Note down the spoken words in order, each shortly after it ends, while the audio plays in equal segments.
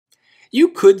You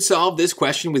could solve this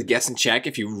question with guess and check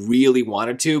if you really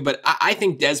wanted to, but I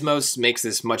think Desmos makes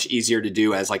this much easier to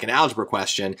do as like an algebra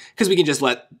question because we can just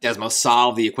let Desmos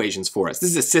solve the equations for us.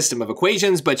 This is a system of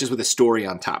equations, but just with a story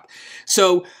on top.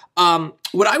 So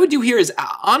what I would do here is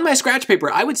on my scratch paper,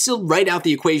 I would still write out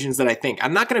the equations that I think.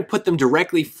 I'm not going to put them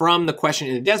directly from the question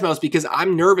into Desmos because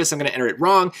I'm nervous I'm going to enter it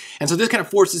wrong. And so this kind of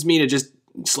forces me to just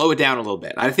slow it down a little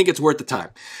bit. I think it's worth the time.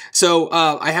 So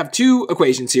I have two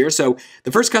equations here. So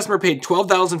the first customer paid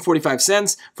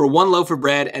 $12.45 for 1 loaf of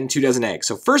bread and 2 dozen eggs.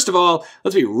 So first of all,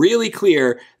 let's be really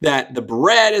clear that the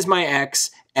bread is my X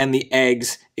and the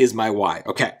eggs is my Y.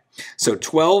 Okay, so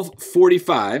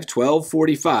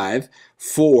 $12.45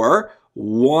 for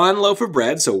 1 loaf of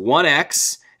bread, so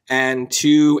 1X and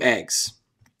 2 eggs.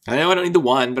 I know I don't need the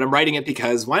 1, but I'm writing it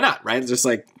because why not, right? It's just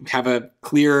like have a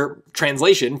clear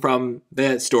translation from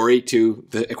the story to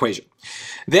the equation.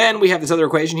 Then we have this other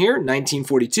equation here,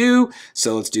 1942.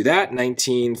 So let's do that.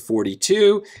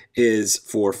 1942 is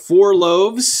for 4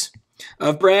 loaves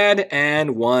of bread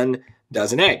and 1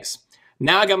 dozen eggs.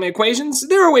 Now I got my equations.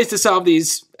 There are ways to solve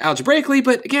these algebraically,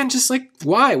 but again, just like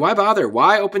why? Why bother?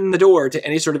 Why open the door to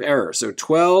any sort of error? So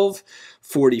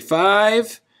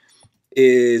 1245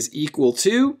 is equal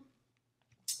to,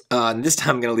 this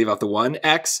time I'm going to leave out the 1,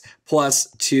 x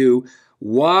plus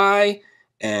 2y,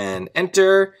 and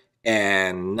enter,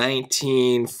 and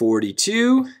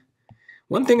 1942.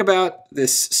 One thing about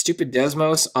this stupid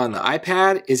Desmos on the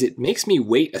iPad is it makes me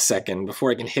wait a second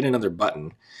before I can hit another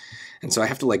button. And so I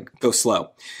have to like go slow.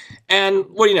 And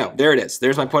what do you know? There it is.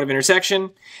 There's my point of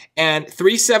intersection. And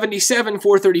 377,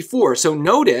 434. So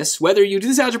notice whether you do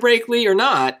this algebraically or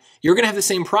not, you're going to have the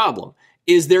same problem.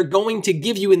 Is they're going to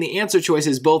give you in the answer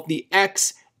choices both the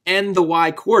X and the Y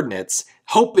coordinates,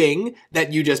 hoping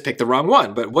that you just picked the wrong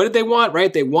one. But what did they want,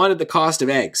 right? They wanted the cost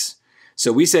of eggs.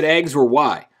 So we said eggs were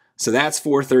Y. So that's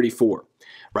 434,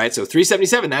 right? So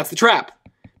 377, that's the trap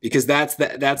because that's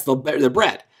the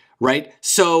bread. Right?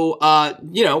 So,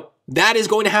 you know, that is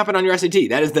going to happen on your SAT.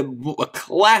 That is a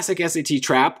classic SAT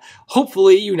trap.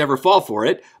 Hopefully you never fall for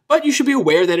it, but you should be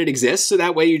aware that it exists. So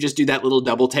that way you just do that little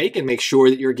double take and make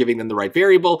sure that you're giving them the right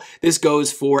variable. This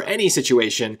goes for any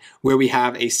situation where we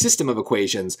have a system of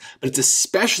equations, but it's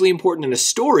especially important in a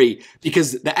story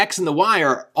because the X and the Y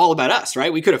are all about us,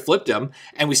 right? We could have flipped them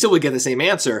and we still would get the same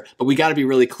answer, but we got to be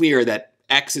really clear that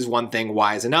X is one thing,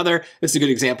 Y is another. This is a good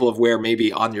example of where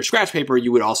maybe on your scratch paper,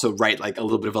 you would also write like a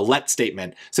little bit of a let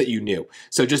statement so that you knew.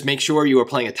 So just make sure you are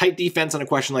playing a tight defense on a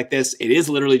question like this. It is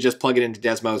literally just plug it into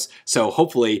Desmos. So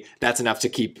hopefully that's enough to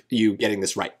keep you getting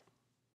this right.